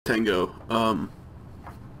Tango.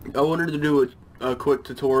 I wanted to do a quick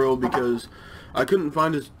tutorial because I couldn't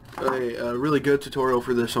find a really good tutorial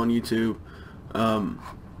for this on YouTube.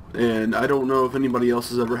 And I don't know if anybody else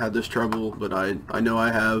has ever had this trouble, but I know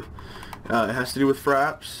I have. It has to do with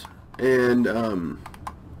Fraps and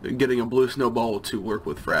getting a Blue Snowball to work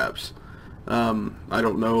with Fraps. I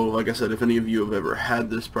don't know, like I said, if any of you have ever had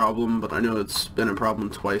this problem, but I know it's been a problem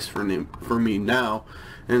twice for me now,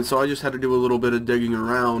 and so I just had to do a little bit of digging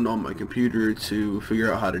around on my computer to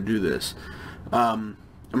figure out how to do this. I'm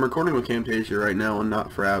recording with Camtasia right now and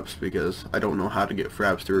not Fraps because I don't know how to get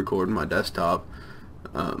Fraps to record on my desktop.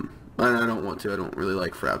 And I don't want to. I don't really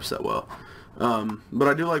like Fraps that well. But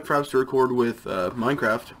I do like Fraps to record with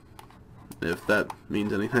Minecraft, if that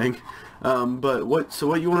means anything. But what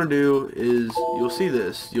you want to do is, you'll see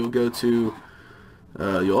this. You'll go to,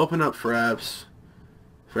 you'll open up Fraps.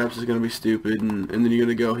 Fraps is going to be stupid, and then you're going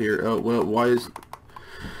to go here. Oh, well,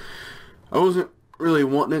 I wasn't really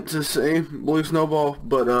wanting it to say Blue Snowball,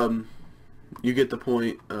 but, you get the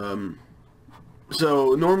point.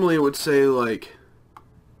 So normally it would say, like,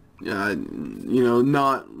 you know,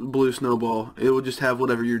 not Blue Snowball. It will just have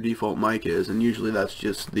whatever your default mic is, and usually that's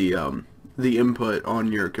just the input on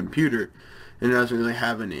your computer, and it doesn't really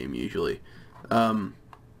have a name usually. And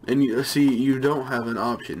you see, you don't have an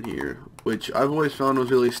option here, which I've always found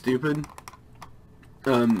was really stupid.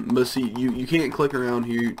 But see, you can't click around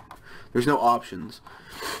here. There's no options.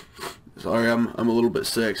 Sorry, I'm a little bit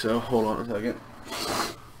sick, so hold on a second.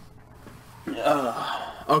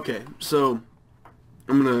 Okay, so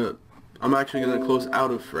I'm actually gonna close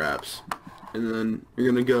out of Fraps, and then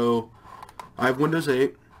you're gonna go. I have Windows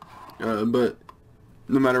 8. But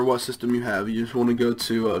no matter what system you have, you just want to go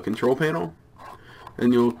to Control Panel,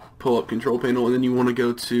 and you'll pull up Control Panel, and then you want to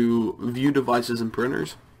go to View Devices and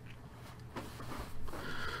Printers.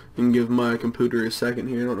 You can give my computer a second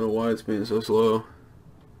here. I don't know why it's being so slow,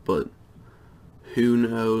 but who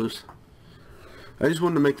knows. I just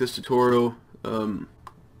wanted to make this tutorial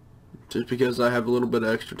just because I have a little bit of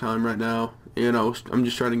extra time right now, and I'm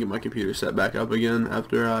just trying to get my computer set back up again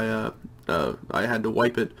after I had to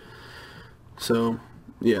wipe it. So,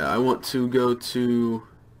 yeah, I want to go to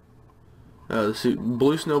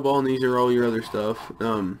Blue Snowball, and these are all your other stuff.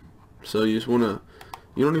 So you just want to,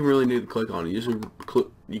 you don't even really need to click on it.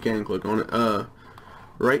 You can click on it.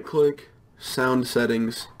 Right click, sound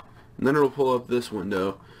settings, and then it'll pull up this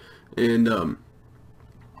window. And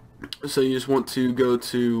so you just want to go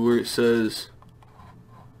to where it says,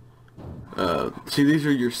 see, these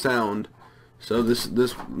are your sound. So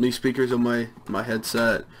these speakers on my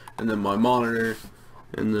headset, and then my monitor,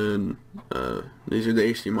 and then these are the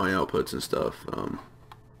HDMI outputs and stuff.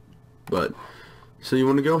 But so you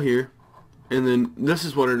want to go here, and then this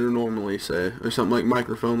is what it'll normally say, or something like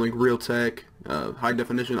microphone, like Realtek, high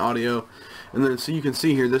definition audio, and then so you can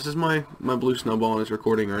see here, this is my Blue Snowball, and it's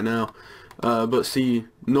recording right now. But see,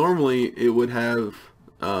 normally it would have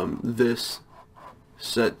this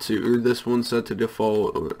set to, or this one set to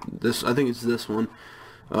default, or this, I think it's this one,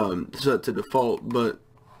 set to default, but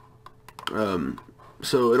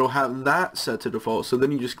so it'll have that set to default. So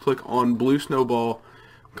then you just click on Blue Snowball,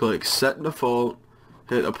 click set default,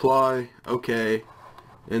 hit apply, okay,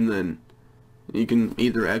 and then you can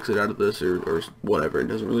either exit out of this or whatever, it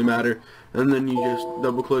doesn't really matter. And then you just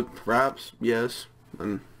double click Fraps, yes,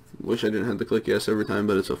 and wish I didn't have to click yes every time,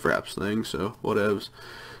 but it's a Fraps thing, so whatevs.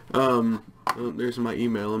 Oh, there's my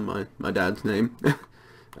email and my dad's name.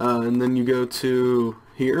 And then you go to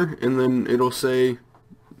here, and then it'll say,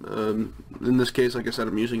 in this case, like I said,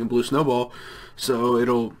 I'm using a Blue Snowball, so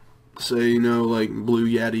it'll say, you know, like Blue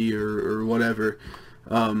Yeti or whatever.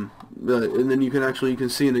 And then you can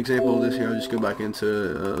see an example of this here. I'll just go back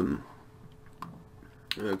into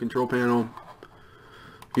Control Panel,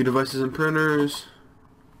 View Devices and Printers,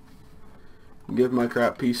 give my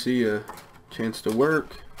crap PC a chance to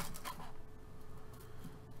work.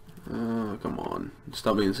 Come on,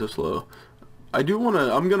 stop being so slow. I'm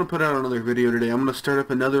gonna put out another video today. I'm gonna start up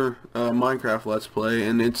another Minecraft Let's Play,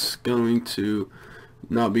 and it's going to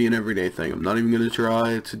not be an everyday thing. I'm not even gonna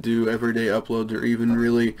try to do everyday uploads, or even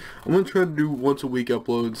really, I'm gonna try to do once a week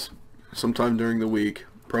uploads sometime during the week.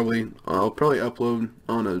 I'll probably upload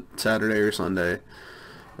on a Saturday or Sunday.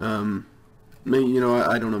 Maybe, you know,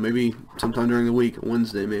 I don't know, maybe sometime during the week,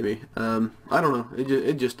 Wednesday maybe. I don't know,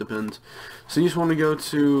 it just depends. So you just want to go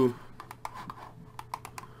to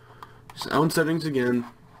sound settings again,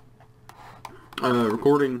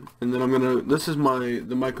 recording, and then this is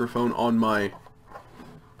the microphone on my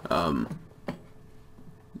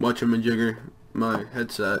whatchamajigger, my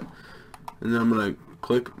headset, and then I'm gonna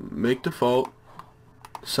click make default,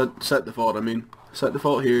 set default, I mean, set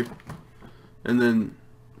default here, and then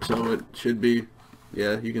so it should be,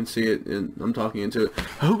 yeah, you can see it, and I'm talking into it.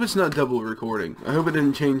 I hope it's not double recording. I hope it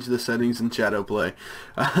didn't change the settings in shadow play.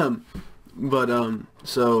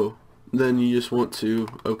 So then you just want to,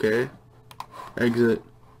 okay, exit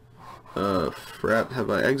Frap. Have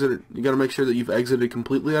I exited? You gotta make sure that you've exited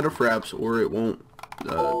completely out of Fraps or it won't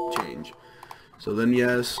change. So then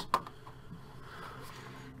yes,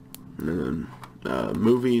 and then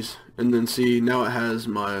movies, and then see, now it has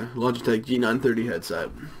my Logitech G930 headset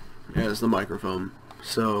as the microphone.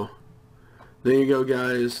 So there you go,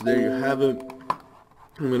 guys, there you have it.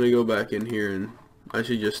 I'm gonna go back in here, and I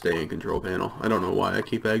should just stay in control panel. I don't know why I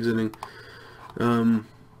keep exiting.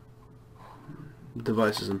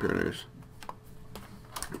 Devices and printers.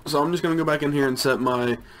 So I'm just gonna go back in here and set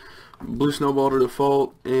my Blue Snowball to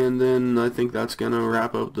default, and then I think that's gonna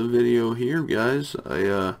wrap up the video here, guys.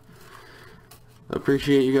 I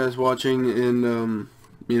appreciate you guys watching, and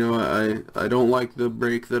you know, I don't like the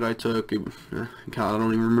break that I took. God, I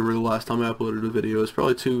don't even remember the last time I uploaded a video. It's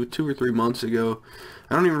probably two or 3 months ago.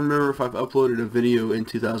 I don't even remember if I've uploaded a video in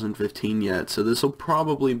 2015 yet, so this will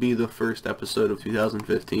probably be the first episode of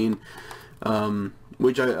 2015,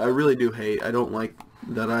 which I really do hate. I don't like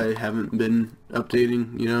that I haven't been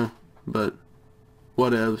updating, you know, but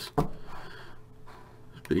whatevs.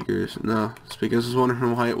 Speakers, no, speakers. I was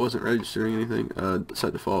wondering why it wasn't registering anything.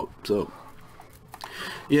 Set default. So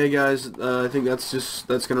yeah, guys, I think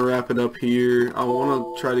that's gonna wrap it up here. I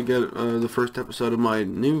want to try to get the first episode of my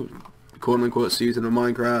new quote-unquote season of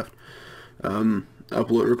Minecraft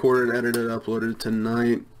recorded, edited, uploaded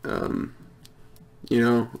tonight. You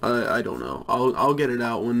know, I don't know. I'll get it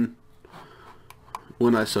out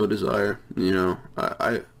when I so desire. You know,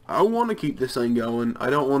 I want to keep this thing going. I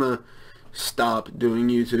don't want to stop doing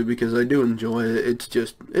YouTube because I do enjoy it.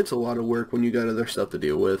 It's a lot of work when you got other stuff to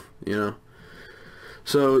deal with, you know.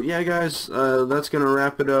 So yeah, guys, that's gonna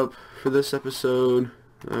wrap it up for this episode.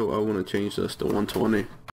 I want to change this to 120.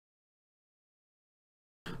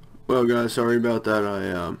 Well, guys, sorry about that.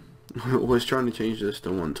 I was trying to change this to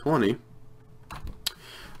 120.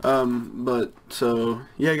 But so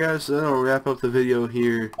yeah, guys, that'll wrap up the video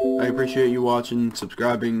here. I appreciate you watching,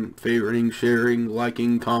 subscribing, favoriting, sharing,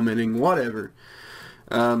 liking, commenting, whatever.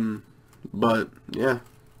 But yeah,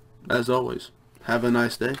 as always, have a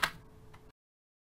nice day.